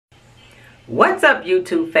What's up,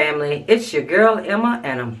 YouTube family? It's your girl Emma,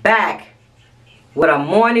 and I'm back with a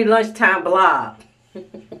morning lunchtime vlog.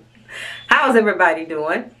 How's everybody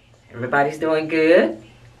doing? Everybody's doing good?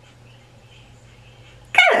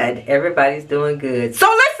 Good. Everybody's doing good.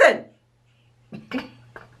 So listen!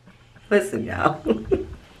 Listen, y'all.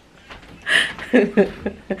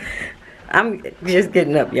 I'm just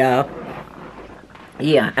getting up, y'all.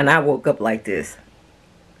 Yeah, and I woke up like this.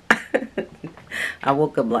 I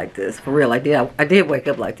woke up like this. For real, I did wake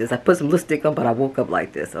up like this. I put some lipstick on, but I woke up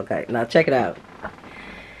like this. Okay, now check it out.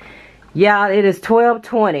 Y'all, it is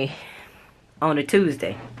 12:20 on a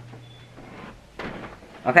Tuesday.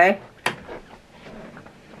 Okay?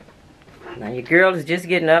 Now your girl is just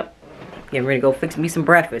getting up, getting ready to go fix me some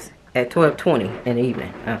breakfast at 12:20 in the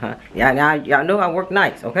evening. Yeah, now y'all know I work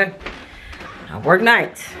nights, okay? I work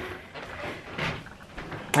nights.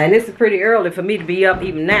 And this is pretty early for me to be up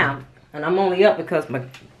even now. And I'm only up because my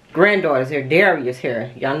granddaughter's here. Daria's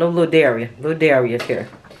here. Y'all know little Daria. Little Daria's here.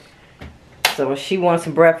 So she wants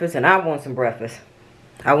some breakfast and I want some breakfast.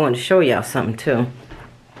 I want to show y'all something too.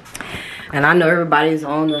 And I know everybody's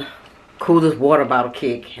on the coolest water bottle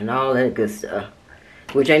kick and all that good stuff.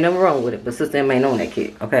 Which ain't nothing wrong with it. But Sister Emma ain't on that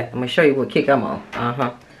kick. Okay? I'm going to show you what kick I'm on. I'm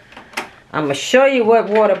going to show you what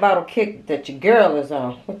water bottle kick that your girl is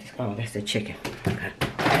on. What this called? That's the chicken. Okay.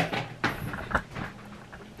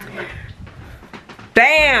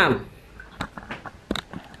 Bam!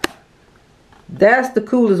 That's the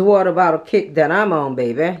coolest water bottle kick that I'm on,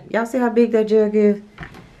 baby. Y'all see how big that jug is?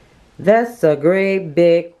 That's a great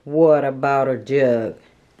big water bottle jug.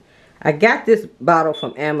 I got this bottle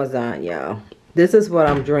from Amazon, y'all. This is what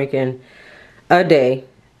I'm drinking a day.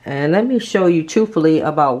 And let me show you truthfully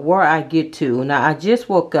about where I get to. Now, I just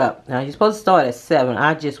woke up. Now, you're supposed to start at 7.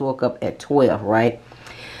 I just woke up at 12, right?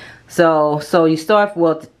 So you start,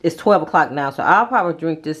 well, it's 12 o'clock now. So I'll probably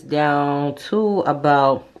drink this down to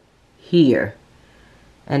about here.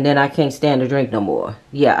 And then I can't stand to drink no more.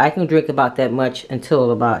 Yeah, I can drink about that much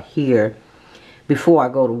until about here before I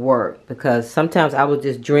go to work. Because sometimes I will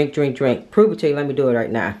just drink. Prove it to you. Let me do it right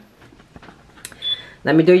now.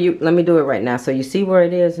 Let me do it right now. So you see where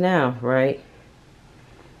it is now, right?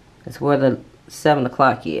 It's where the 7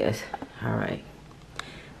 o'clock is. All right.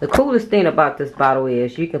 The coolest thing about this bottle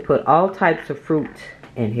is you can put all types of fruit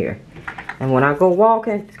in here. And when I go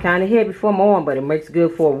walking, it's kind of heavy for my arm, but it makes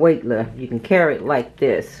good for a weight lift. You can carry it like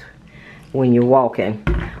this when you're walking.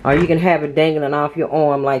 Or you can have it dangling off your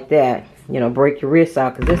arm like that. You know, break your wrist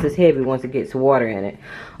out because this is heavy once it gets water in it.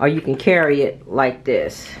 Or you can carry it like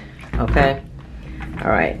this. Okay?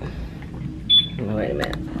 Alright. Wait a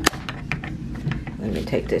minute. Let me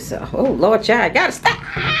take this off. Oh, Lord, child, I gotta stop.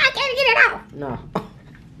 I gotta get it off. No.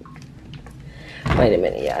 Wait a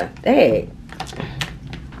minute, y'all. Hey.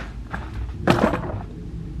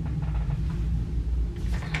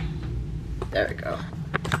 There we go.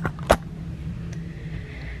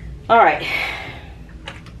 Alright.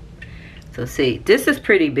 So see, this is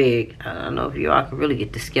pretty big. I don't know if you all can really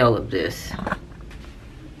get the scale of this.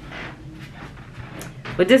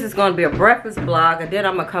 But this is going to be a breakfast vlog. And then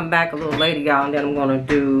I'm going to come back a little later, y'all. And then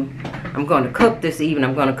I'm going to cook this evening.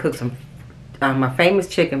 I'm going to cook some my famous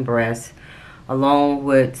chicken breast, along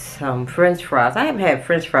with some french fries. I haven't had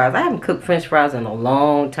french fries. I haven't cooked french fries in a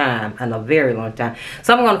long time. In a very long time.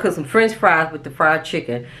 So I'm going to cook some french fries with the fried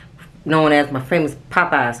chicken, known as my famous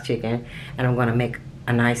Popeye's chicken. And I'm going to make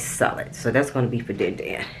a nice salad. So that's going to be for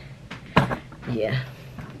dinner. Yeah.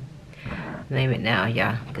 Name it now.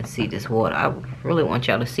 Y'all can see this water. I really want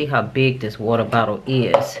y'all to see how big this water bottle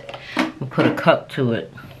is. I'm going to put a cup to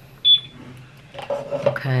it.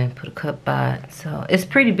 Okay, put a cup by it. So it's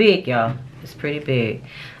pretty big, y'all. It's pretty big.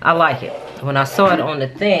 I like it. When I saw it on the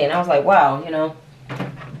thing, I was like, wow, you know.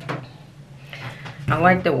 I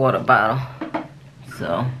like the water bottle.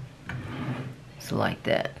 So it's like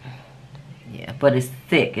that. Yeah, but it's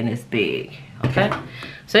thick and it's big. Okay.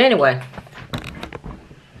 So anyway.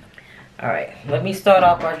 Alright, let me start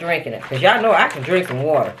off by drinking it. Because y'all know I can drink some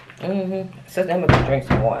water. So I'm going to drink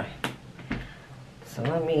some water. So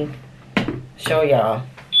let me show y'all.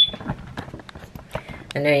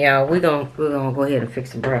 And then y'all, we're gonna go ahead and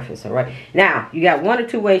fix some breakfast, alright? Now, you got one or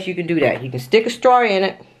two ways you can do that. You can stick a straw in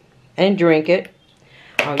it and drink it.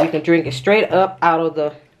 Or you can drink it straight up out of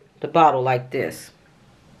the bottle like this.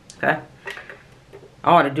 Okay?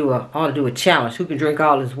 I want to do a challenge. Who can drink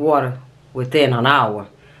all this water within an hour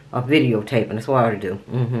of videotaping? That's what I ought to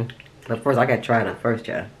do. But first, I got to try it first,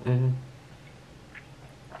 y'all.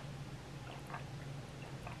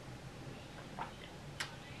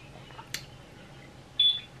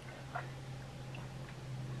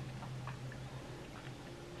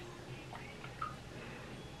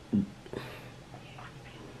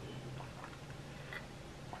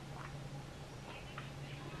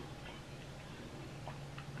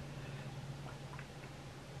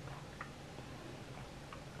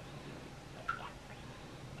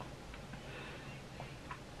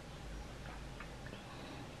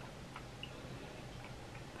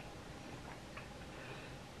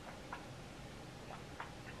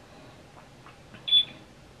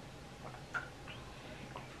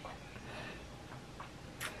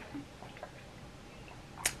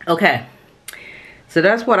 Okay. So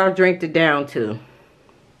that's what I drinked it down to.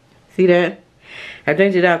 See that? I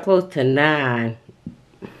drinked it down close to 9.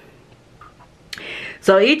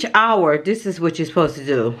 So each hour, this is what you're supposed to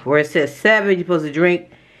do. Where it says 7, you're supposed to drink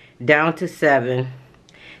down to 7.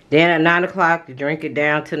 Then at 9 o'clock, you drink it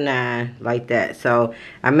down to 9, like that. So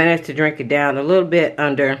I managed to drink it down a little bit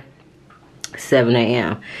under 7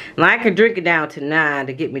 a.m. Now I can drink it down to 9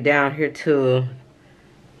 to get me down here to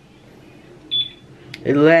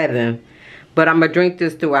 11. But I'm gonna drink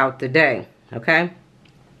this throughout the day, okay?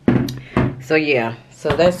 So yeah, so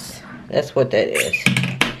that's what that is.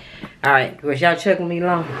 All right, was y'all checking me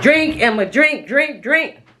along? Drink, Emma, drink, drink,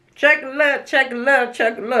 drink. Check a luck, check a luck,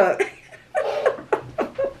 check a luck.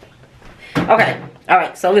 Okay, all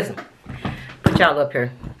right, so listen. Put y'all up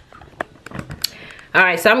here. All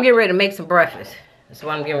right, so I'm getting ready to make some breakfast. That's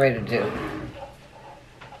what I'm getting ready to do.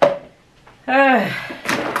 I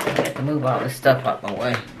have to move all this stuff out my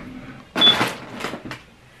way.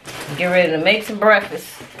 Get ready to make some breakfast.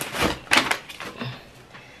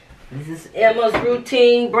 This is Emma's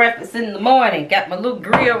routine breakfast in the morning. Got my little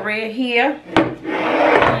grill right here.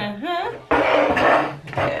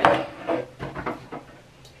 Okay.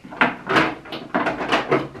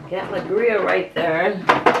 Got my grill right there.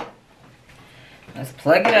 Let's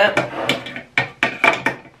plug it up.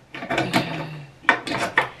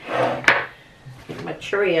 Get my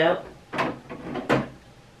tray out.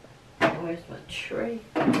 Where's my tray?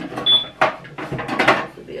 This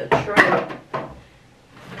will be a tray.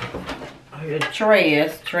 Here the tray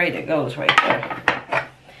is. The tray that goes right there.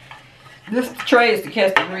 This tray is to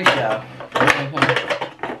catch the grease out.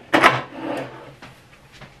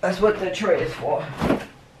 That's what the tray is for.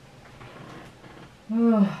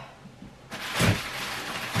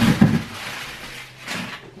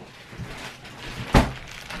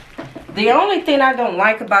 The only thing I don't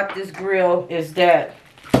like about this grill is that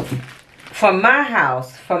for my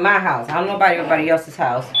house, I don't know about everybody else's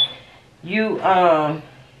house, you,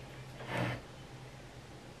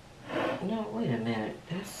 no, wait a minute,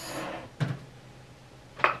 that's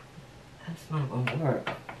not gonna work.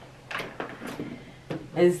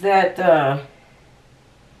 Is that,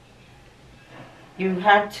 you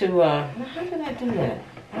have to, how did I do that?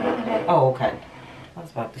 Oh, okay. I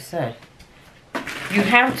was about to say. You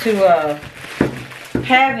have to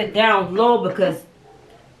have it down low because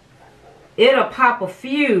it'll pop a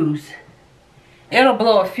fuse. It'll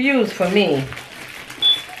blow a fuse for me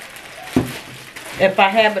if I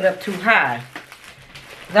have it up too high.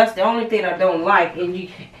 That's the only thing I don't like. And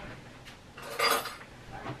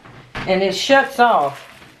it shuts off.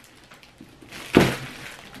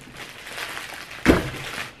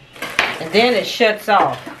 And then it shuts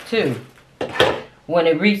off too. When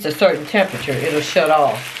it reaches a certain temperature, it'll shut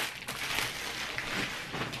off.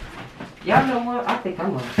 Y'all know what? I think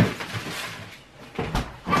I'm gonna.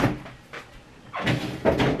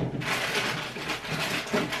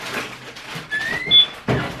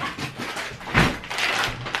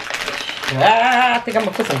 I think I'm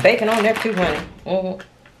gonna put some bacon on there too, honey.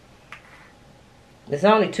 There's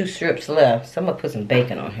only 2 strips left, so I'm gonna put some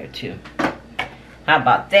bacon on here too. How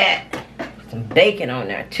about that? Some bacon on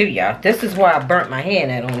there too, y'all. This is where I burnt my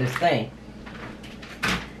hand at on this thing.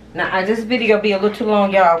 Now, this video will be a little too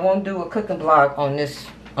long, y'all. I won't do a cooking vlog on this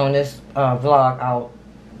vlog. I'll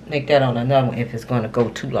make that on another one if it's going to go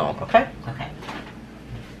too long. Okay. Okay.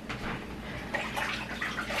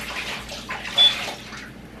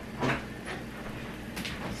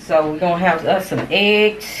 So we're gonna have us some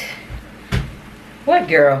eggs. What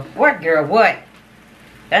girl? What girl? What?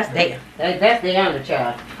 That's the other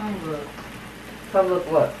child. Oh look. Come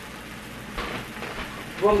look what?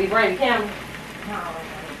 You want me to bring the camera? No.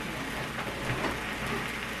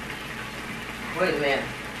 Wait a minute.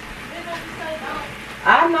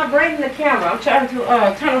 I'm not bringing the camera. I'm trying to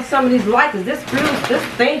turn on some of these lights. This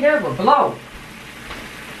thing here will blow.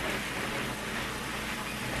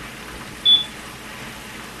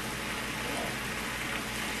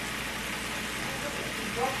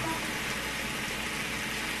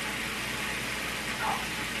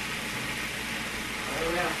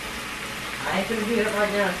 I ain't gonna do it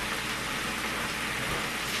right now.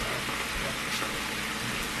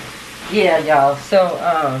 Yeah, y'all. So,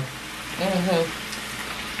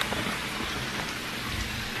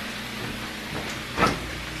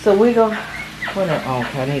 so we go. Hold on. Oh,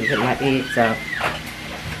 okay, I need to get my eggs out.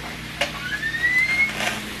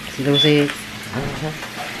 See those eggs?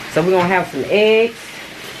 So we're gonna have some eggs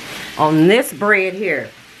on this bread here.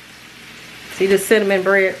 See the cinnamon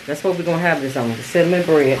bread? That's what we're gonna have this on. The cinnamon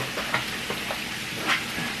bread.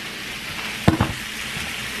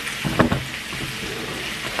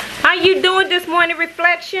 How you doing this morning,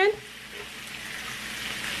 Reflection?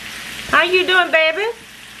 How you doing, baby?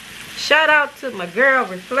 Shout out to my girl,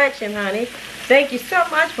 Reflection, honey. Thank you so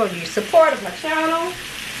much for your support of my channel.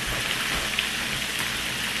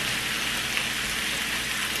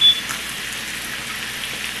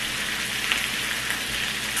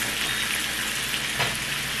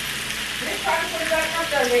 Try to put it back up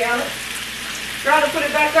there, Rihanna. Try to put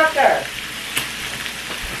it back up there.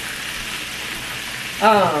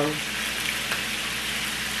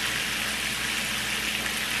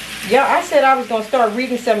 Yeah, I said I was gonna start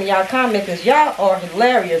reading some of y'all comments because y'all are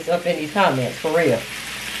hilarious up in these comments, for real.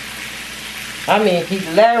 I mean,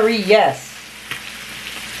 hilarious.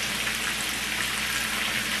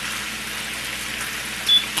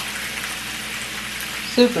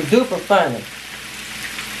 Super duper funny.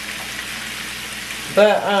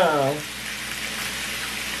 But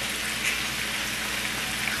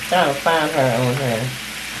trying to find her on here.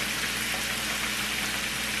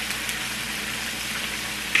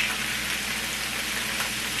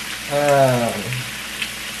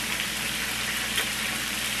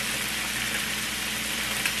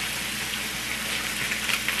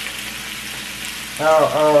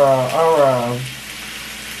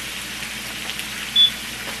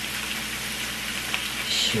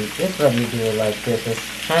 Shoot, just let me do it like this.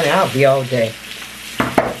 Honey, I'll be all day.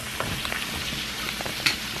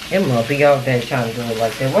 I'm gonna be all day trying to do it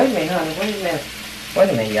like that. Wait a minute, honey. Wait a minute. Wait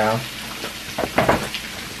a minute, y'all.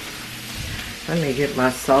 Let me get my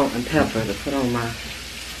salt and pepper to put on my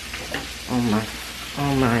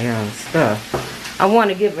stuff. I want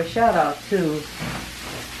to give a shout out to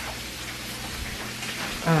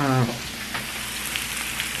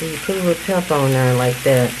put a little pepper on there like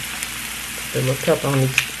that. Put a little pepper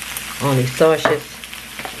on these sausages.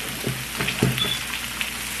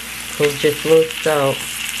 Put just a little salt.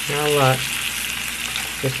 Not a lot.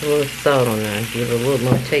 Just a little salt on there. Give it a little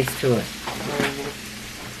more taste to it.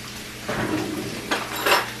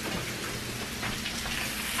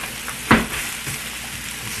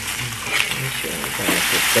 Make sure I got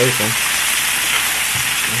this bacon.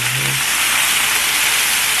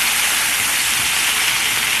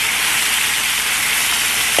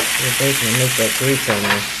 The bacon will make that grease on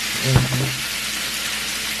there.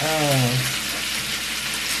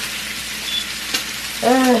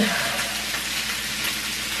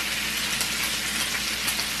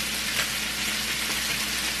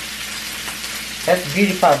 That's the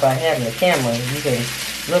beauty part about having a camera. You can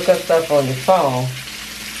look up stuff on your phone.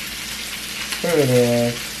 Here it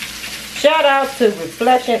is. Shout out to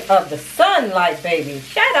Reflection of the Sunlight, baby.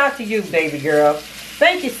 Shout out to you, baby girl.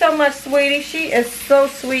 Thank you so much, sweetie. She is so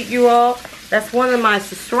sweet, you all. That's one of my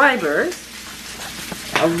subscribers.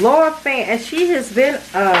 A loyal fan. And she has been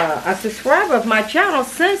a subscriber of my channel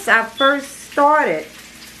since I first started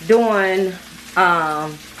doing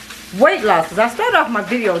weight loss. Because I started off my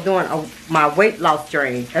video doing my weight loss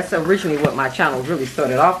journey. That's originally what my channel really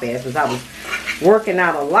started off as. Because I was working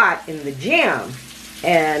out a lot in the gym.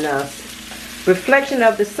 And Reflection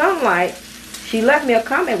of the Sunlight, she left me a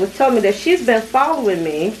comment which told me that she's been following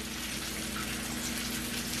me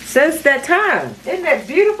since that time. Isn't that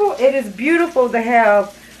beautiful? It is beautiful to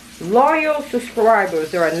have loyal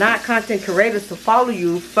subscribers that are not content creators to follow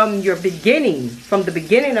you from your beginning, from the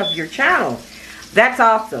beginning of your channel. That's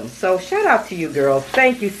awesome. So shout out to you, girl.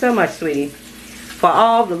 Thank you so much, sweetie, for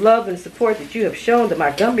all the love and support that you have shown to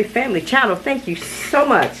my Gumby family channel. Thank you so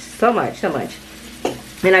much, so much, so much.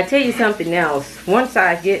 And I tell you something else. Once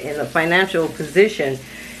I get in a financial position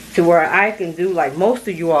to where I can do like most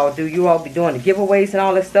of you all do, you all be doing the giveaways and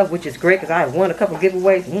all that stuff, which is great because I have won a couple of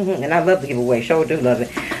giveaways, and I love the giveaway. Sure do love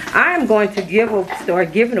it. I am going to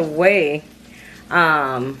start giving away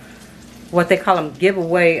what they call them,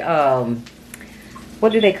 giveaway,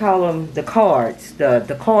 what do they call them? The cards.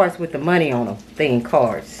 The cards with the money on them. Thing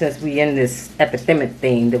cards. Since we in this epidemic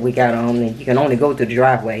thing that we got on, and you can only go to the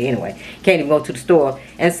driveway anyway. Can't even go to the store,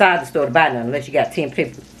 inside the store to buy nothing unless you got 10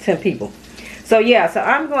 people. So yeah, so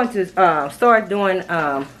I'm going to start doing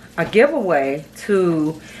a giveaway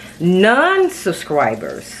to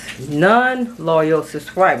non-subscribers, non-loyal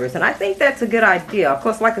subscribers, and I think that's a good idea. Of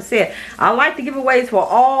course, like I said, I like to give aways for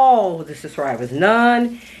all the subscribers,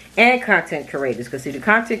 none and content creators, because see, the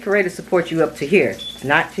content creators support you up to here,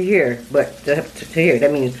 not to here, but to here.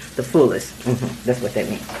 That means the fullest. That's what that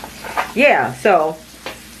means. Yeah, so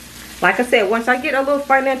like I said, once I get a little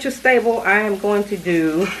financial stable, I am going to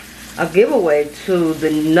do a giveaway to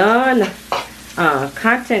the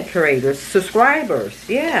non-content creators subscribers.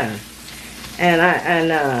 Yeah, and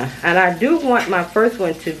I do want my first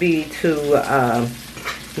one to be to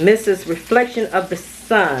Mrs. Reflection of the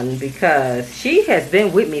son because she has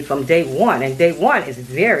been with me from day one, and day one is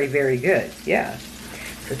very, very good. Yeah.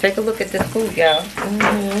 So take a look at this food, y'all.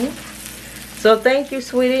 So thank you,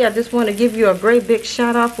 sweetie. I just want to give you a great big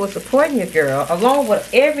shout out for supporting your girl, along with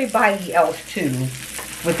everybody else too.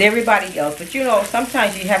 With everybody else. But you know,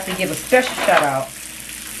 sometimes you have to give a special shout out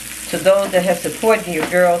to those that have supported your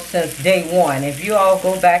girl since day one. If you all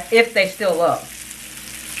go back, if they still up,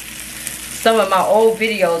 some of my old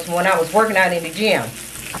videos when I was working out in the gym.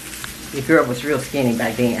 Your girl was real skinny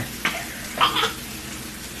back then.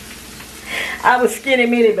 I was skinny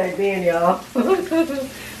mini back then, y'all.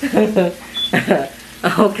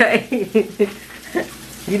 Okay.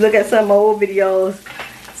 You look at some of my old videos,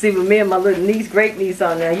 see with me and my little niece, great niece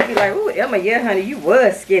on there, you be like, ooh, Emma, yeah, honey, you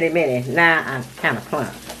was skinny mini. Nah, I'm kind of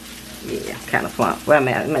plump. Yeah, kind of plump. Well, I'm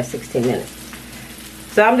at 16 minutes.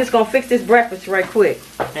 So I'm just going to fix this breakfast right quick.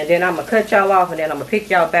 And then I'm going to cut y'all off, and then I'm going to pick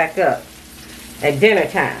y'all back up at dinner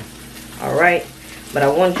time. Alright? But I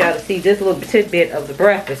want y'all to see this little tidbit of the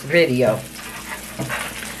breakfast video.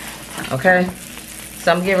 Okay?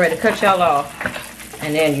 So I'm getting ready to cut y'all off.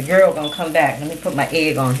 And then your girl going to come back. Let me put my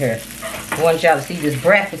egg on here. I want y'all to see this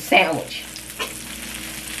breakfast sandwich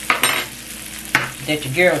that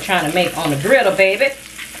your girl trying to make on the griddle, baby.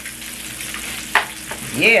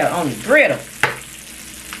 Yeah, on the griddle.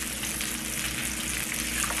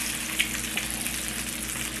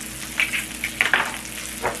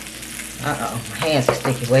 Uh-oh, my hands are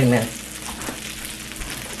sticky. Wait a minute.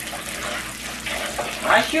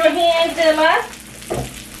 Wash your hands, Emma.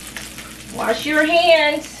 Wash your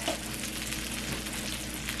hands.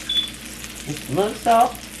 Just a little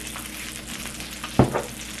salt.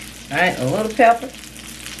 Alright, a little pepper.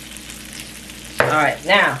 Alright,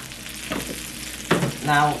 now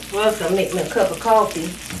we're gonna make me a cup of coffee.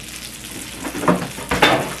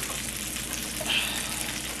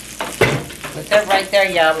 With that right there,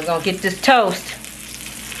 y'all, we're gonna get this toast.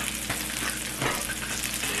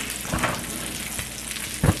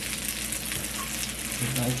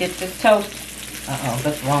 We're gonna get this toast. Uh-oh,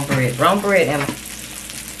 that's wrong bread. Wrong bread, Emma.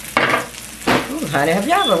 Ooh, honey, have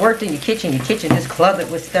y'all ever worked in your kitchen? Your kitchen just cluttered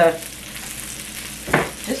with stuff.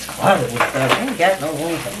 Just cluttered with stuff. Ain't got no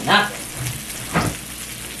room for nothing.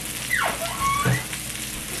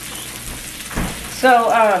 So,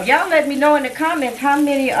 y'all let me know in the comments how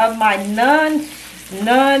many of my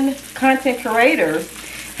non-content creators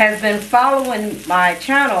has been following my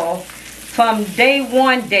channel from day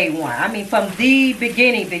one. I mean, from the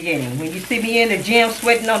beginning. When you see me in the gym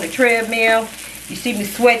sweating on the treadmill, you see me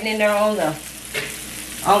sweating in there on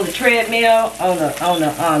the treadmill, on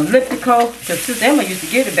the elliptical. Because Sister Emma used to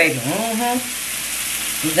get it, baby.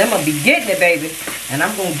 Sister Emma be getting it, baby. And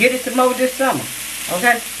I'm going to get it some more this summer.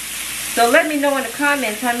 Okay? So let me know in the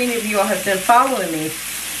comments how many of you all have been following me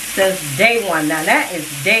since day one. Now that is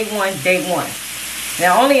day one.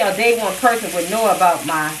 Now only a day one person would know about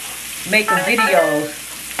my making videos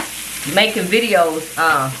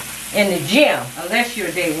in the gym, unless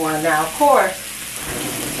you're day one. Now of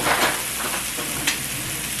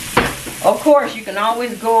course you can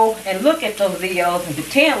always go and look at those videos and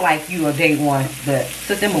pretend like you are day one, but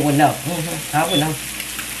Sister Emma would know. I would know.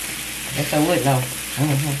 Yes, I would know.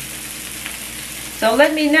 So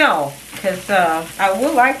let me know, because I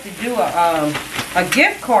would like to do a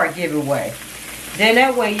gift card giveaway. Then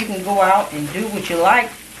that way you can go out and do what you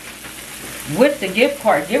like with the gift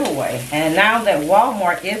card giveaway. And now that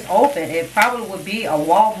Walmart is open, it probably would be a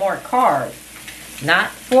Walmart card.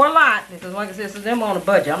 Not for a lot, because like I said, Sister Emma on a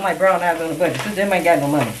budget. I'm like Brown Eyes on a budget. Sister Emma ain't got no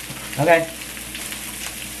money. Okay?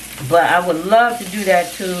 But I would love to do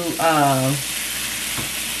that to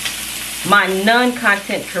my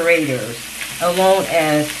non-content creators, along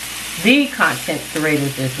as the content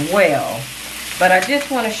creators as well. But I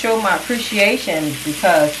just want to show my appreciation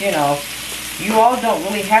because, you know, you all don't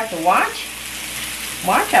really have to watch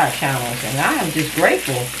our channels, and I am just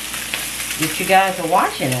grateful that you guys are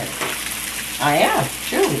watching it. I am,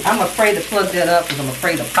 truly. I'm afraid to plug that up because I'm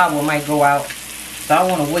afraid the power might go out. So I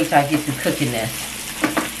want to wait till I get to cooking this.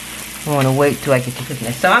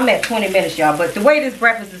 So I'm at 20 minutes, y'all. But the way this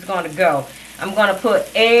breakfast is going to go, I'm going to put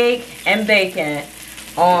egg and bacon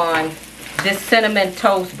on this cinnamon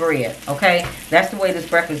toast bread, okay? That's the way this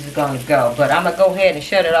breakfast is going to go. But I'm going to go ahead and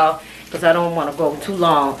shut it off because I don't want to go too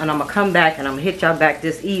long. And I'm going to come back and I'm going to hit y'all back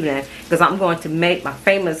this evening because I'm going to make my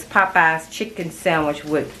famous Popeye's chicken sandwich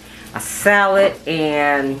with a salad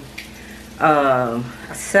and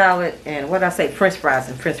what did I say? French fries.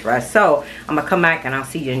 So I'm going to come back and I'll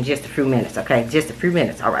see you in just a few minutes, okay? Just a few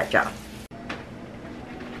minutes. All right, y'all.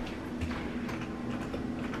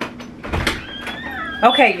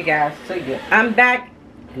 Okay, you guys, so I'm back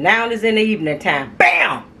Now it's in the evening time.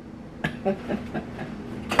 Bam!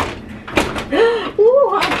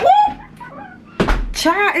 Ooh,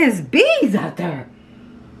 child, is bees out there.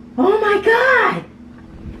 Oh my God.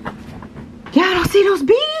 Y'all don't see those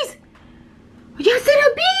bees? Y'all see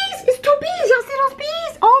those bees? It's 2 bees. Y'all see those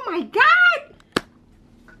bees? Oh my God.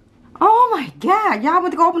 Oh my God. Y'all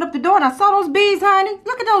went to go open up the door and I saw those bees, honey.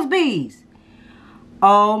 Look at those bees.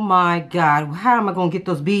 Oh my God. How am I going to get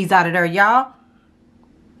those bees out of there, y'all?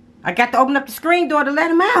 I got to open up the screen door to let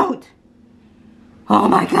them out. Oh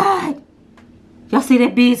my God. Y'all see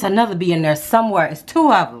that bee? It's another bee in there somewhere. It's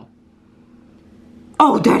 2 of them.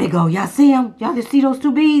 Oh, there they go. Y'all see them? Y'all just see those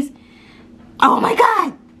 2 bees? Oh my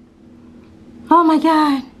God. Oh my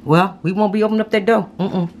God. Well, we won't be opening up that door.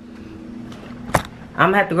 I'm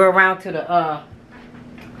gonna have to go around to the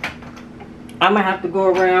I'm gonna have to go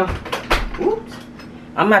around. Oops.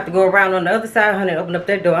 I'm gonna have to go around on the other side, honey, and open up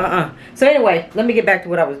that door. So anyway, let me get back to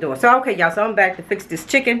what I was doing. So okay, y'all, so I'm back to fix this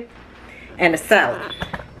chicken and the salad.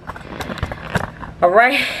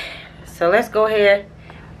 Alright. So let's go ahead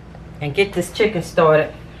and get this chicken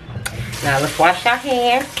started. Now let's wash our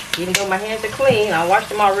hands. Even though my hands are clean, I washed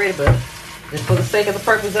them already, but just for the sake of the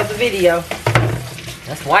purpose of the video,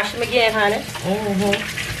 let's wash them again, honey.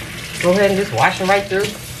 Go ahead and just wash them right through.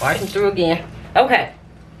 Wash them through again. Okay.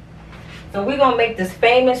 So we're gonna make this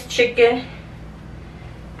famous chicken.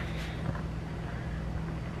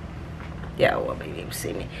 Yeah, well, maybe you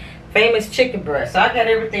see me. Famous chicken breast. So I got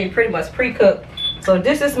everything pretty much pre-cooked. So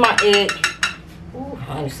this is my egg. Ooh,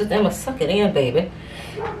 honey, so I'm gonna suck it in, baby.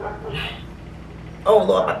 Oh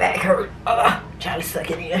Lord, my back hurt. Trying to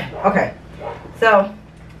suck it in. Okay, so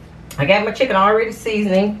I got my chicken already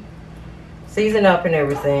seasoned up and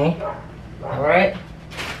everything. All right.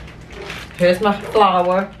 Here's my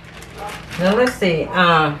flour. Now let's see.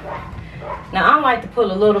 Now I like to put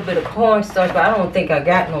a little bit of cornstarch, but I don't think I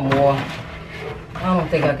got no more. I don't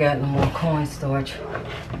think I got no more cornstarch.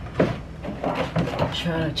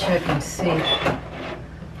 Trying to check and see.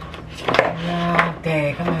 No,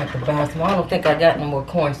 dang, I'm gonna have to buy some. I don't think I got no more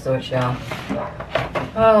cornstarch, y'all.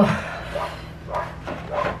 Oh,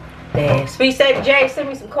 dang. Sweet Saver J, send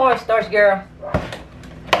me some cornstarch, girl.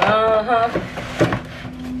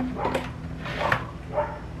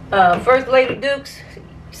 First Lady Dukes,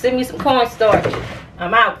 send me some cornstarch.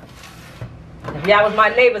 I'm out. If y'all was my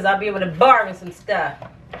neighbors, I'll be able to borrow some stuff.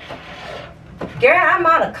 Girl, I'm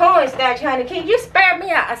out of cornstarch, honey. Can you spare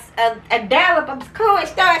me a dollop of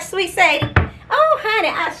cornstarch, Sweet Sadie? Oh, honey,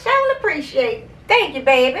 I sure appreciate it. Thank you,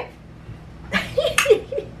 baby.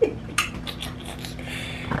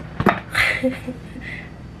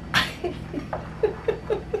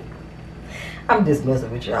 I'm just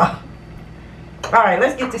messing with y'all. Alright,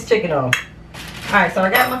 let's get this chicken on. Alright, so I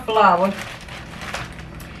got my flour.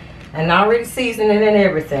 And I already seasoned it and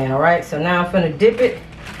everything, alright? So now I'm gonna dip it.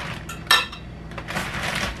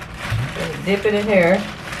 Dip it in here.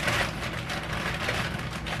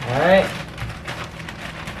 Alright.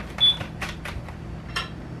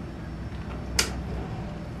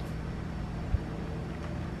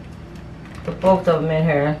 Put both of them in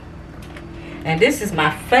here. And this is my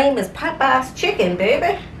famous Popeye's chicken,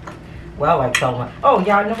 baby. Well, I like telling them. Oh,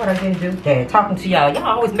 y'all know what I didn't do? Dad, talking to y'all. Y'all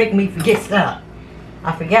always make me forget stuff.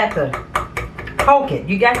 I forgot to poke it.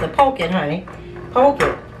 You got to poke it, honey. Poke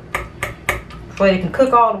it. So it can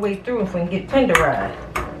cook all the way through if we can get tenderized.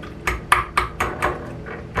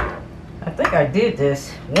 I think I did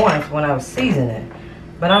this once when I was seasoning,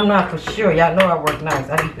 but I'm not for sure. Y'all know I work nice.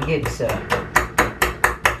 I be forgetting stuff.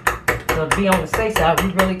 So to be on the safe side,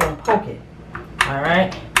 we really gonna poke it.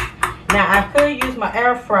 Alright. Now I could use my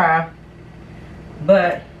air fryer,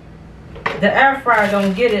 but the air fryer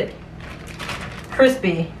don't get it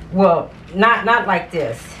crispy. Well, not like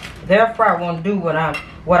this. The air fryer won't do what I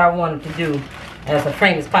wanted to do as a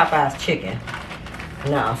famous Popeye's chicken.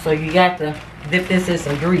 No, so you got to dip this in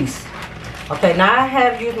some grease. Okay, now I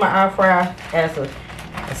have used my air fryer as a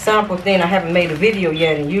sample thing. I haven't made a video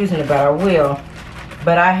yet in using it, but I will.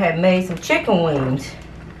 But I have made some chicken wings,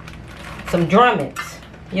 some drummets,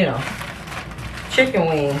 you know, chicken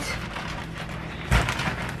wings.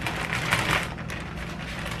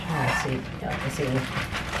 Let's see, y'all can see.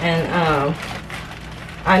 And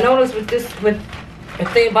I noticed with the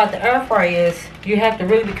thing about the air fryer is you have to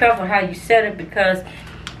really be careful how you set it, because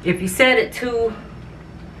if you set it to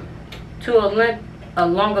a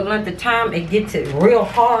longer length of time, it gets it real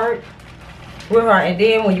hard, and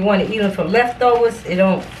then when you want to eat them for leftovers, they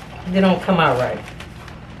don't come out right.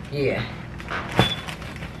 Yeah.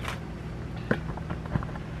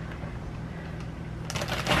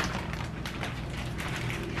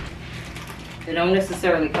 They don't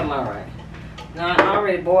necessarily come out right. Now I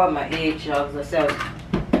already boiled my eggs, y'all, because I said I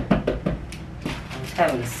was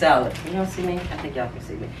having a salad. Y'all see me? I think y'all can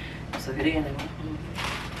see me. So get in there.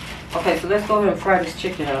 Okay, so let's go ahead and fry this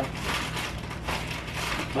chicken up.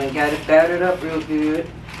 We got it battered up real good.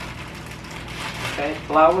 Okay,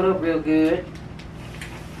 floured up real good.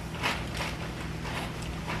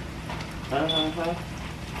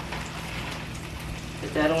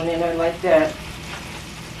 Put that on in there like that.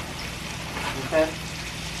 Okay.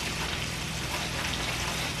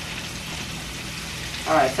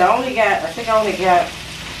 Alright, so I think I only got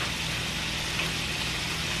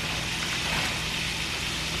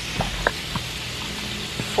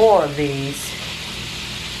four of these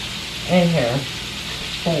in here.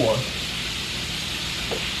 4.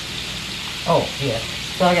 Oh, yeah.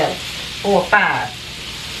 So I got 4 or 5.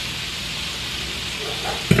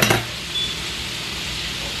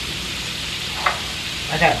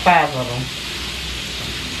 I got 5 of them.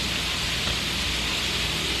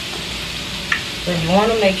 So you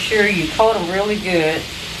want to make sure you coat them really good.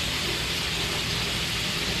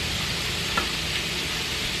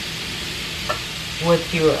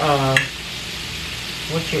 With your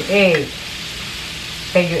egg.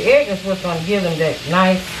 Okay, your egg is what's going to give them that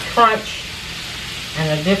nice crunch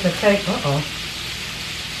and a different taste. I have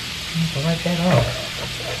to wipe that off.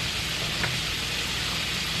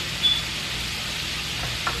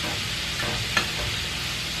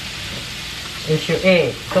 It's your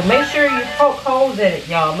egg. So make sure you poke holes in it,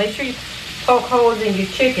 y'all. Make sure you poke holes in your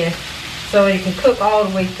chicken so it can cook all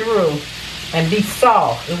the way through and be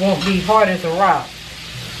soft. It won't be hard as a rock.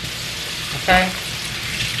 Okay?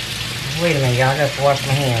 Wait a minute, y'all. I got to wash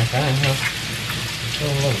my hands. It's a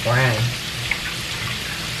little brown.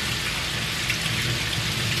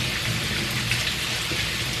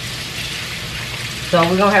 So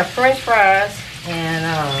we're going to have French fries and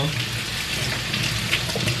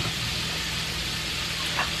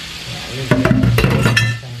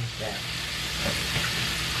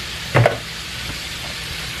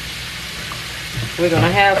we're going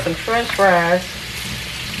to have some French fries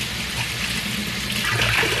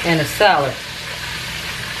and a salad.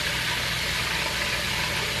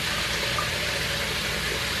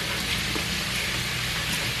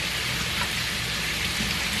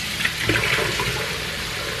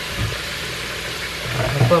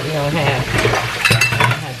 That's what we're going to have. I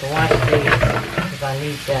have to wash these because I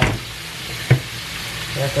need that.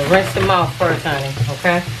 You have to rinse them off first, honey,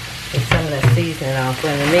 okay? Get some of that seasoning off.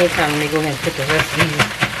 But in the meantime, let me go ahead and put the rest of these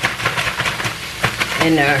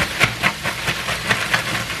in there.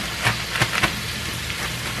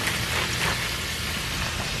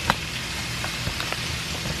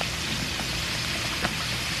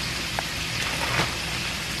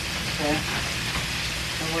 Okay.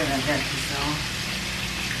 So where did I get this on?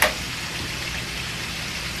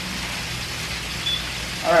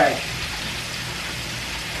 Alright.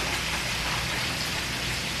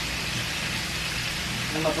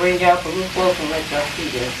 I'm going to bring y'all from real close and let y'all see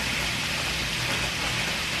this.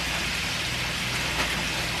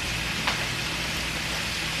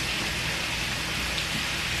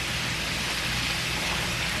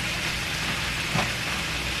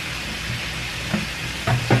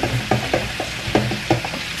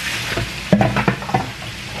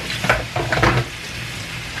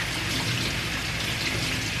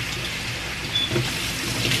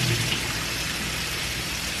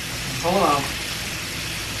 Hold on.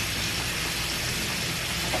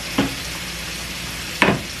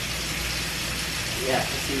 Yeah, I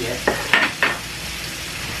see it.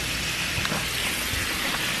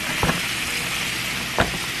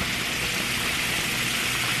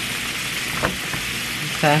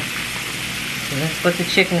 Okay. So that's what the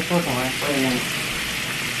chicken is looking like. Wait a minute.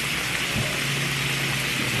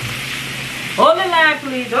 Hold the line,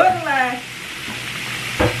 please. Hold the line.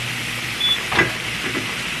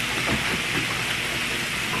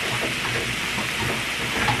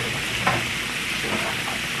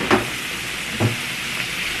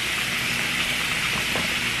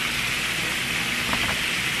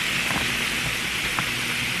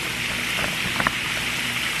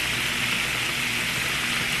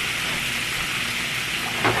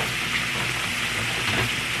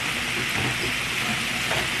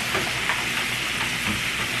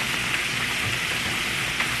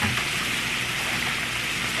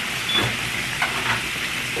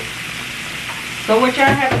 So what y'all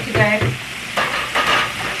having today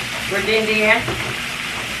for dinner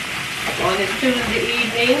on this Tuesday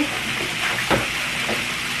evening?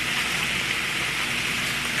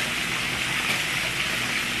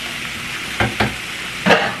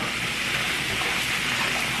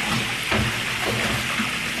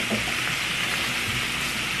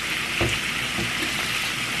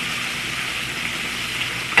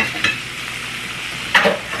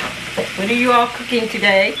 What are you all cooking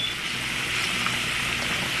today?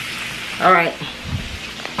 All right.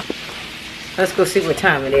 Let's go see what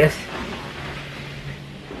time it is.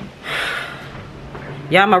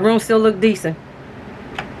 Y'all, my room still look decent.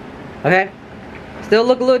 Okay? Still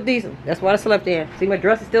look a little decent. That's why I slept in. See, my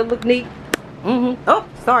dresser still look neat. Oh,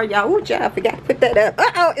 sorry, y'all. Ooh, child, I forgot to put that up.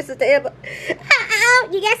 Uh-oh, it's a table. Uh-oh,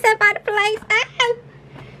 you got something out of place. Uh-oh.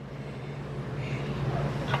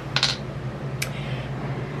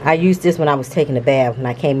 I used this when I was taking a bath. When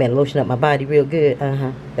I came in, lotioned up my body real good.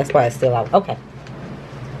 That's why it's still out. Okay.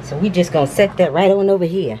 So we just gonna set that right on over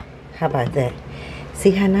here. How about that? See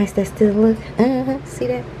how nice that still looks? See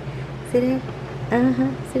that? See that?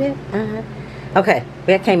 See that? Okay,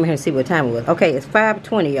 we came in here and see what time it was. Okay, it's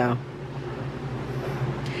 5:20, y'all.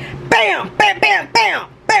 Bam! Bam! Bam! Bam!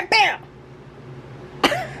 Bam! Bam!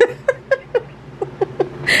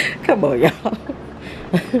 Come on, y'all.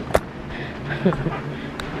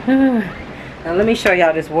 Now let me show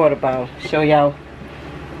y'all this water bottle. Show y'all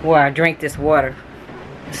where I drink this water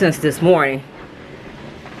since this morning.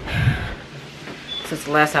 Since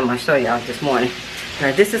the last time I showed y'all this morning.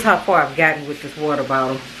 Now this is how far I've gotten with this water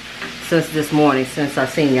bottle since this morning, since I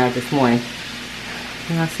seen y'all this morning.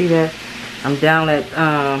 Can y'all see that? I'm down at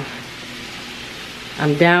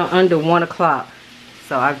I'm down under 1 o'clock.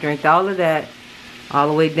 So I've drank all of that all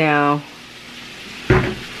the way down.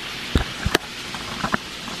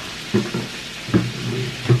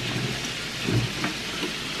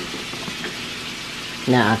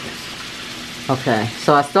 Nah. Okay,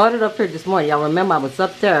 so I started up here this morning. Y'all remember I was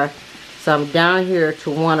up there. So I'm down here to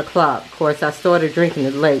 1 o'clock. Of course, I started drinking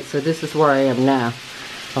it late. So this is where I am now.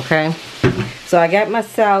 Okay. So I got my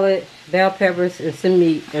salad, bell peppers, and some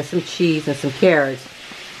meat, and some cheese, and some carrots.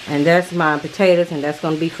 And that's my potatoes, and that's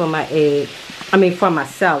going to be for my egg. I mean, for my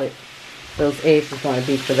salad. Those eggs is going to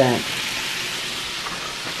be for that.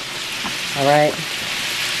 Alright.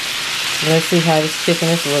 Let's see how this chicken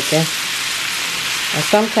is looking. And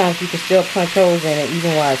sometimes you can still punch holes in it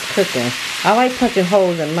even while it's cooking. I like punching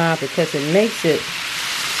holes in mine because it makes it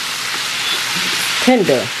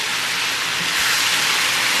tender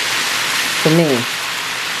for me.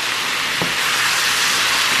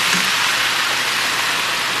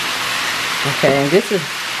 Okay, and this is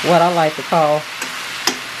what I like to call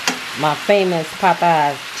my famous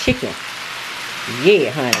Popeyes chicken.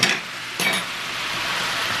 Yeah, honey.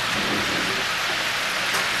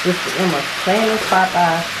 This is my famous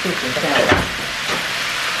Popeyes chicken sandwich.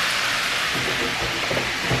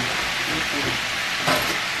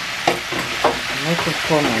 I'm looking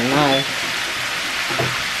for my knife.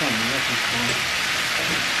 That's what I'm looking for.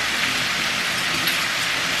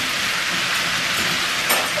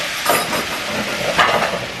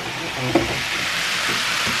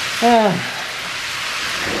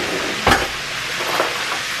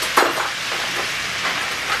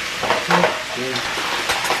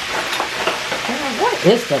 What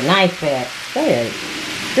is the knife at? There,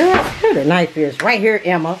 girl, here the knife is. Right here,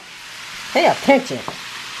 Emma. Pay attention.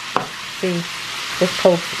 See, just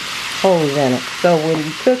poke holes in it. So when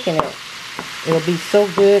you're cooking it, it'll be so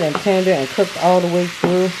good and tender and cooked all the way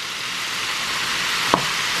through.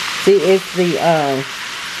 See, it's the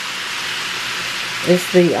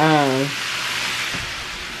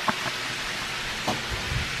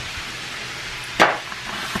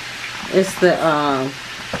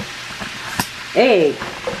egg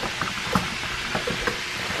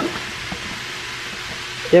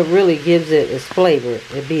that really gives it its flavor.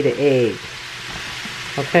 It'd be the egg.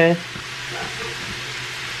 Okay?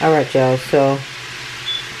 Alright, y'all, so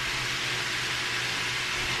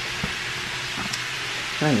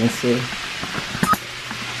let me see.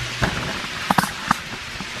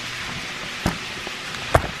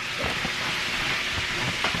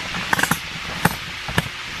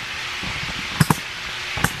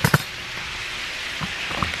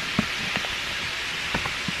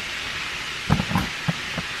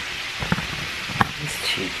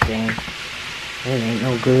 Thing. It ain't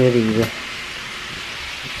no good either.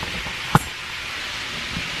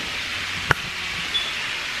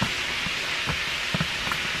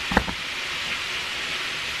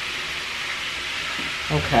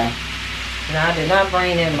 Okay. Now I did not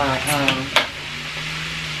bring in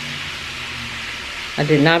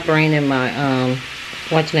my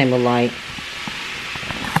what's the name of light?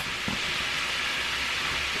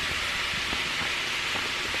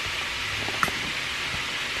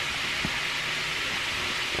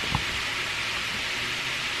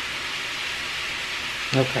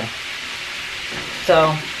 Okay,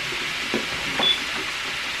 so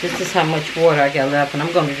this is how much water I got left, and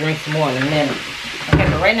I'm going to drink some more in a minute. Okay,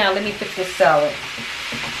 but right now let me fix this salad.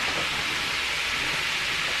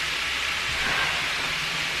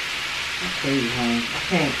 tell you, honey, you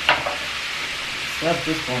can't. Stuff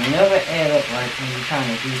just gonna never add up right when you're trying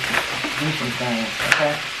to do some things,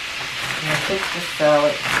 okay? I'm gonna fix this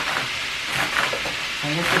salad.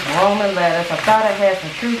 And this is Roman lettuce. I thought I had some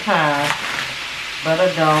croutons, but I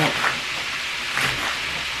don't.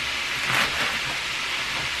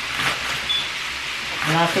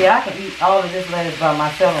 Now see, I can eat all of this lettuce by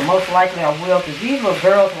myself, and most likely I will, because these little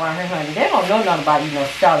girls around here, honey, they don't know nothing about eating no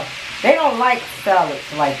salad. They don't like salads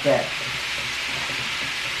like that.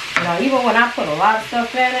 You know, even when I put a lot of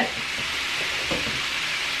stuff in it,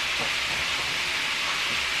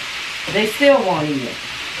 they still won't eat it.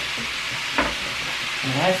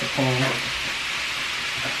 And that's a pain.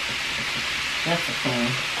 That's a pain.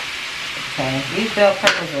 Okay, these bell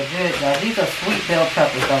peppers are good, y'all. These are sweet bell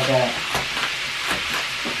peppers I got.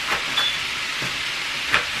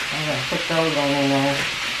 I'm going to put those on in there.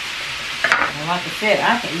 And like I said,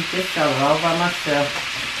 I can eat this salad all by myself.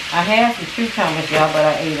 I had some cucumbers, y'all, but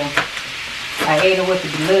I ate them. I ate it with the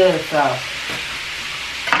blood sauce.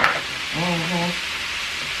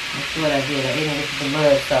 That's what I did. I ate it with the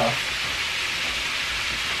blood sauce.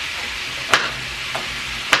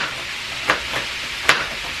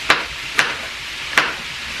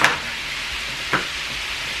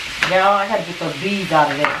 Y'all, I gotta get those bees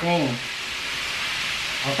out of that thing.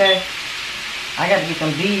 Okay? I gotta get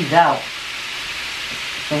them bees out.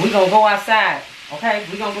 So we gonna go outside. Okay?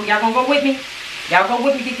 We gonna go, y'all gonna go with me? Y'all go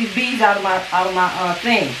with me, get these bees out of my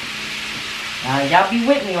thing. Y'all be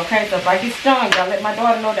with me, okay? So if I get stung, y'all let my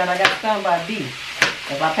daughter know that I got stung by a bee.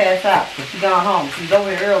 If I pass out, because she gone home. She's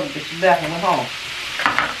over here early, but she left and went home.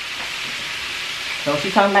 So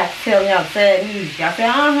she come back to tell y'all sad news. Y'all say,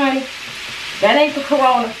 honey, that ain't the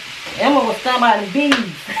corona. Emma was stung by the bees.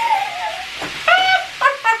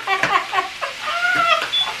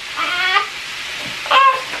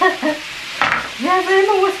 Yes,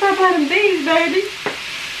 Emma was stung by the bees, baby.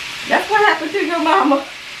 That's what happened to your mama.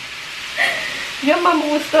 Your mama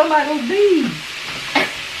was stung by those bees.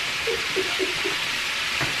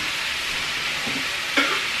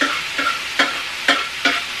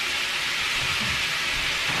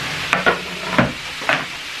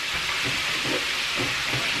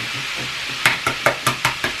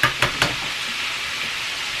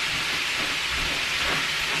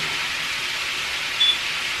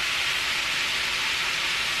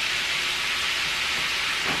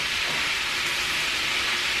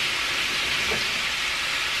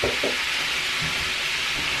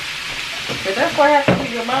 But that's what happened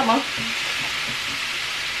to your mama.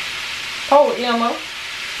 Poor Emma.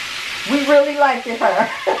 We really liked it, her.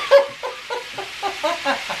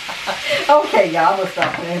 Okay, y'all, I'm gonna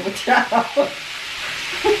stop playing with y'all.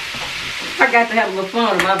 I got to have a little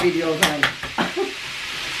fun in my videos, honey.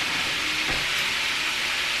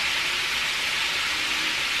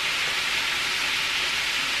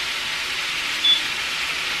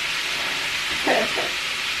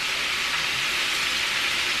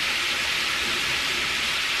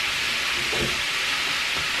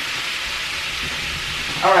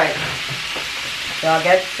 Alright, so I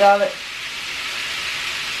got the salad.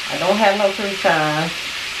 I don't have no croutons.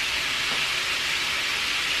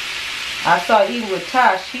 I saw even with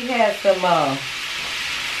Tosh, she had some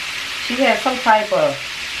type of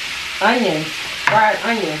onions, fried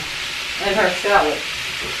onions in her salad.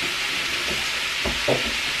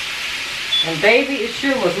 And baby, it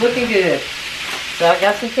sure was looking good. So I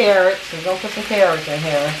got some carrots. We're gonna put some carrots in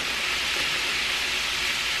here.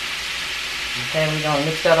 Okay, we're going to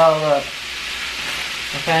mix that all up.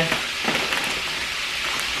 Okay.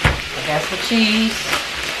 I got some cheese.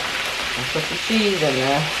 I'll put some cheese in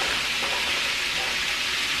there.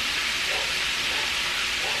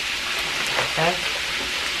 Okay.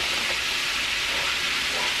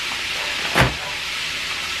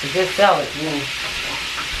 It's a good salad to me.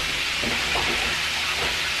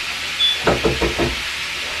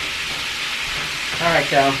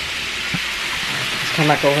 Alright, y'all. Come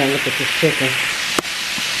back over here and look at this chicken.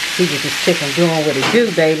 See what this chicken doing what it do,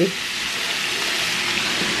 baby.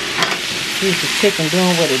 See this chicken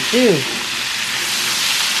doing what it do.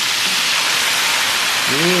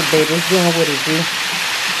 Yeah, baby, it's doing what it do.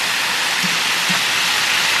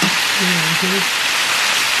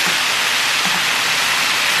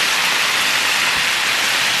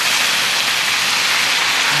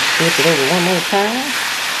 Flip it over one more time.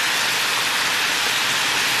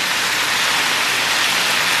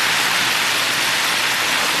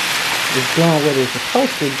 It's doing what it's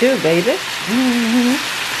supposed to do, baby.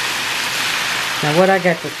 Now what I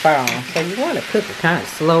got this fire on, so you want to cook it kind of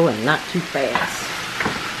slow and not too fast.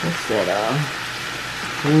 What's that?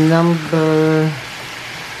 Number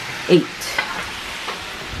 8.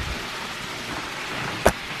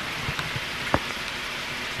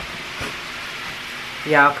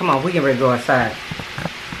 Y'all, come on, we can ready to go outside.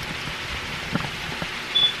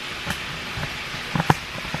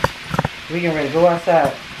 We can ready to go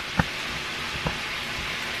outside.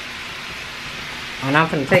 And I'm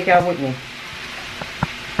finna take y'all with me.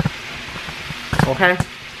 Okay?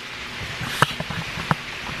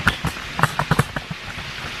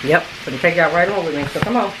 Yep, finna take y'all right on with me, so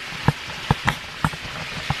come on.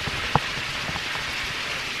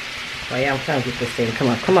 Oh yeah, I'm trying to get this thing. Come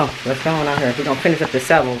on, come on. Let's go on out here. We're gonna finish up the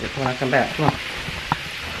salad when I come back. Come on.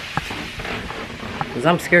 Cause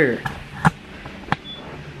I'm scared.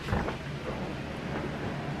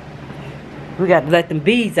 We got to let them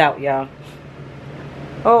bees out, y'all.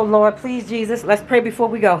 Oh Lord, please Jesus. Let's pray before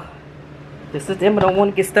we go. The sister Emma don't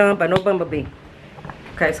want to get stung by no bumblebee.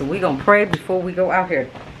 Okay, so we're gonna pray before we go out here.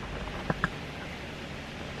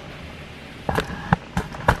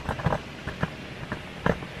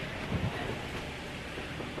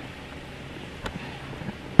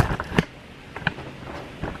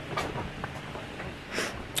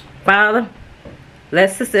 Father,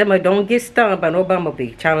 let Sister Emma don't get stung by no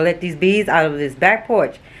bumblebee. Trying to let these bees out of this back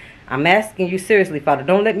porch. I'm asking you seriously, Father.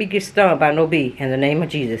 Don't let me get stung by no bee. In the name of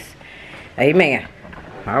Jesus. Amen.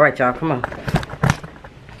 All right, y'all. Come on.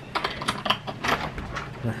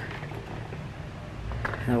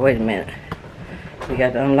 Now, wait a minute. We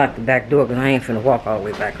got to unlock the back door because I ain't finna walk all the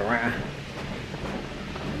way back around.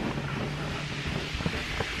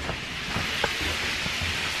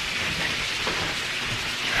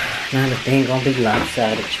 Now the thing gonna be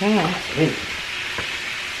lopsided.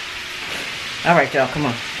 Alright, y'all, come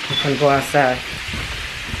on. I'm gonna go outside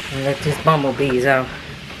and let these bumblebees out.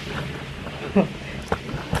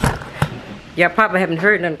 Y'all probably haven't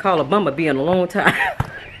heard nothing called a bumblebee in a long time.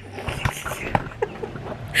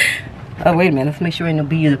 Oh, wait a minute. Let's make sure ain't no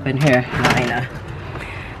bees up in here. No, ain't no.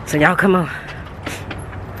 So y'all come on.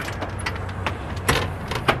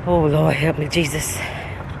 Oh, Lord, help me, Jesus.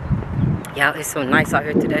 Y'all, it's so nice out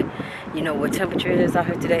here today. You know what temperature it is out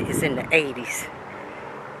here today? It's in the 80s.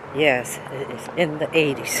 Yes, it's in the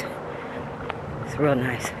 80s. It's real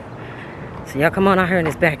nice. So y'all come on out here in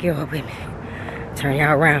this backyard with me. Turn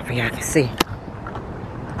y'all around for y'all can see.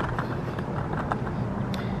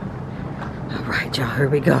 Alright, y'all, here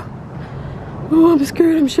we go. Oh, I'm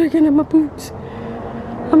scared. I'm shaking in my boots.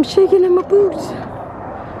 I'm shaking in my boots.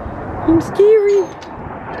 I'm scary.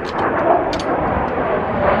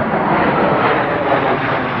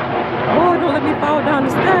 Oh, don't let me fall down the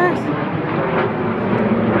stairs.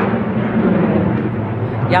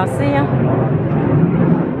 Y'all see them?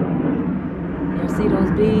 Y'all see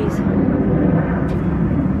those bees?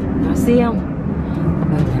 Y'all see them?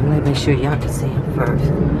 Let me make sure y'all can see them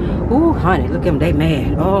first. Ooh, honey, look at them. They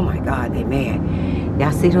mad. Oh, my God, they mad.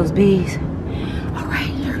 Y'all see those bees? All right,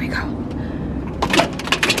 here we go.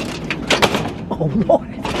 Oh, Lord.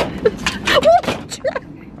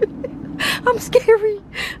 I'm scary.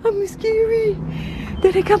 I'm scary.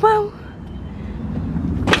 Did it come out?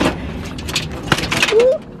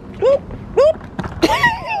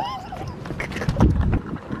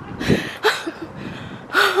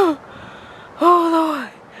 Oh, Lord.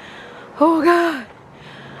 Oh, God.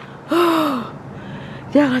 Oh,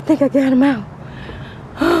 yeah, I think I got him out.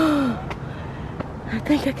 Oh, I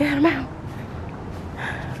think I got him out.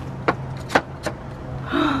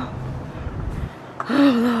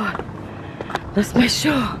 Oh, Lord. Let's make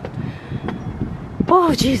sure.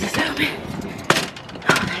 Oh, Jesus, help me.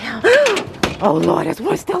 Oh, Lord, there's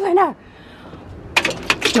one still in there.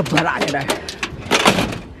 Get your butt out of there.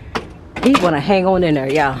 He want to hang on in there,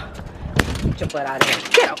 y'all. Get your butt out of there.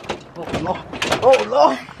 Get up. Oh, Lord. Oh,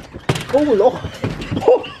 Lord. Oh, Lord.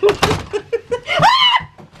 Oh,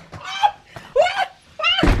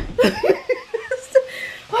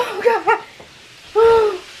 oh God.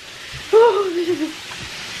 Oh, oh, Jesus.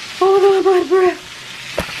 Oh, Lord, my breath.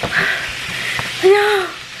 Yeah.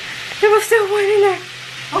 There was still one in there.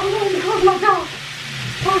 Oh, Lord, oh, my God.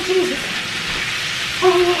 Oh, Jesus. Oh,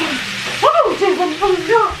 Lord. Oh, Jesus, oh,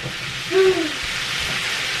 God.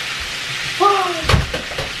 Oh,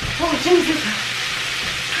 oh, Jesus.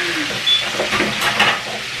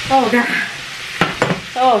 Oh, God.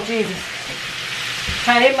 Oh, Jesus.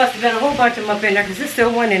 Honey, it must have been a whole bunch of them up in there because there's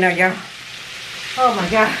still one in there, y'all. Oh, my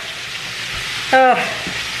God.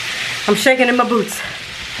 I'm shaking in my boots.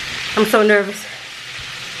 I'm so nervous.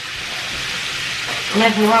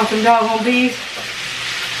 Messing around with some doggone bees.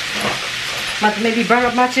 About to maybe burn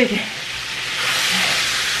up my chicken.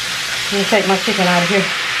 Let me take my chicken out of here.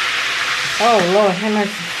 Oh, Lord, have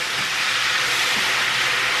mercy.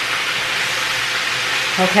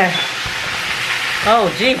 Okay. Oh,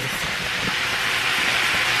 Jesus.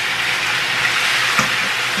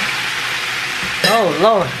 Oh,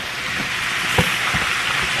 Lord.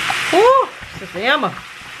 Woo! Sister Emma.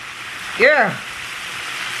 Yeah.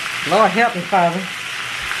 Lord help me, Father.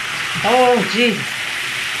 Oh, Jesus.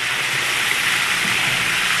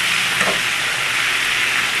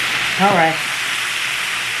 All right.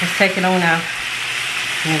 Let's take it on now.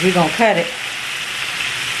 And we're going to cut it.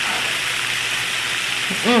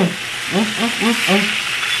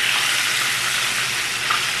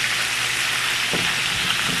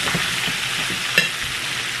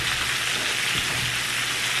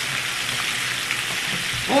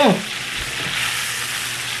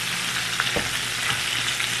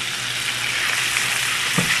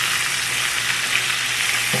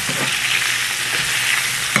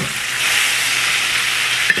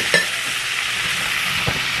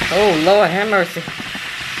 Oh, Lord, have mercy.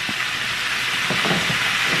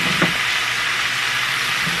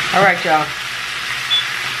 All right, y'all.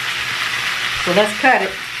 So let's cut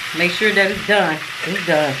it. Make sure that it's done. It's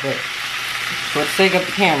done, but for the sake of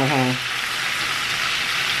the camera, honey.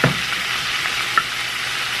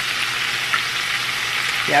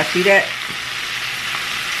 Y'all see that?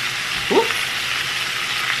 Whoop.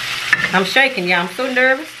 I'm shaking, y'all. I'm so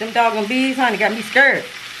nervous. Them doggone bees, honey, got me scared.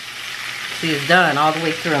 See, it's done all the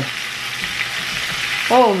way through.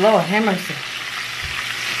 Oh, Lord, have mercy.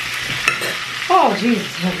 Oh, Jesus.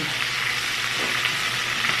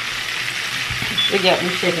 It got me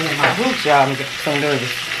shaking in my boots, y'all. I'm getting so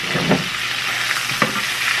nervous.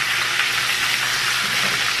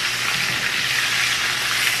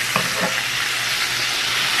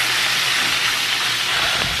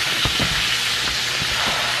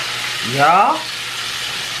 Y'all.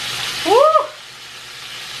 Woo!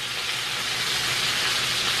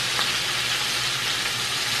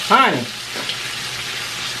 Honey.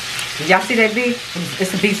 Did y'all see that bee?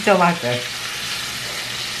 It's a bee still like that.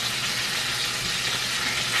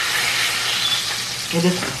 It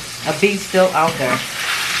is a bee still out there.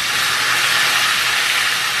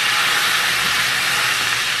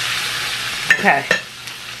 Okay.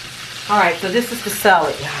 Alright, so this is the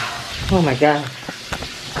salad. Oh my God.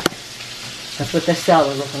 That's what the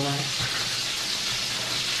salad looking like.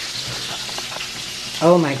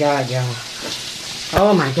 Oh my God, y'all.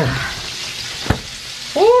 Oh my God.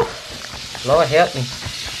 Woo. Lord help me.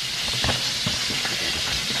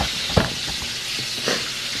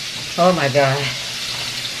 Oh my God.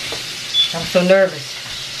 I'm so nervous.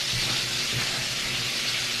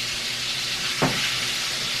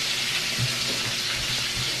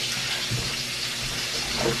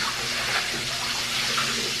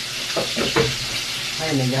 Wait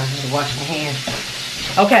a minute, y'all. I have to wash my hands.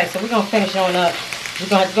 Okay, so we're going to finish on up. We're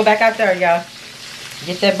going to have to go back out there, y'all.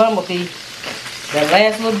 Get that bumblebee. That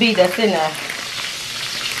last little bee that's in there.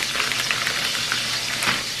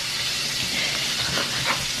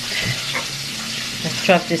 Let's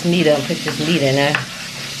chop this meat up and put this meat in there.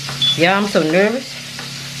 Yeah, I'm so nervous.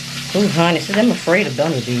 Ooh, honey, see, I'm afraid of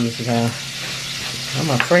bumblebees, y'all. I'm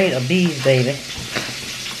afraid of bees, baby.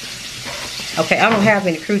 Okay, I don't have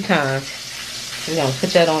any croutons. We're going to put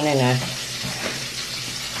that on in there.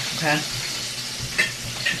 Okay.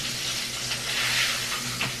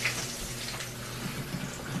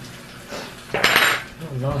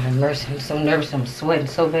 Oh, Lord have mercy. I'm so nervous. I'm sweating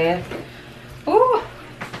so bad. Ooh.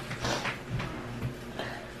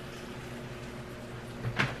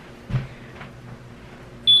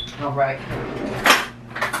 All right.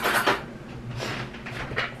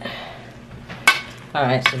 All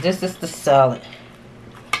right, so this is the salad.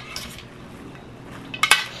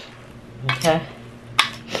 Okay.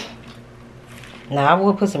 Now I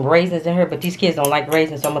will put some raisins in here, but these kids don't like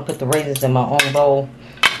raisins, so I'm gonna put the raisins in my own bowl.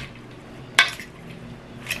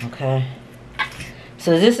 Okay.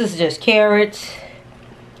 So this is just carrots,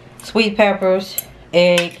 sweet peppers,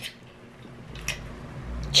 egg,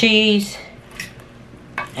 cheese,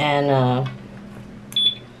 and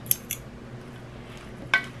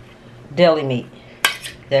deli meat.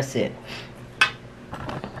 That's it.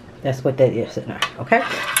 That's what that is in there. Okay.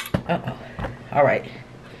 All right.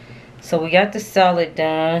 So we got the salad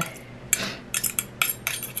done.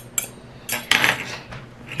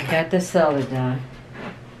 We got the salad done.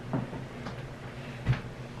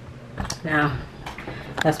 Now,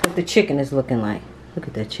 that's what the chicken is looking like. Look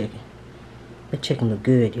at that chicken. The chicken look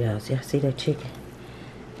good, y'all. Y'all see that chicken?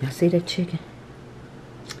 Y'all see that chicken?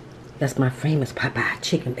 That's my famous Popeye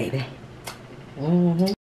chicken, baby.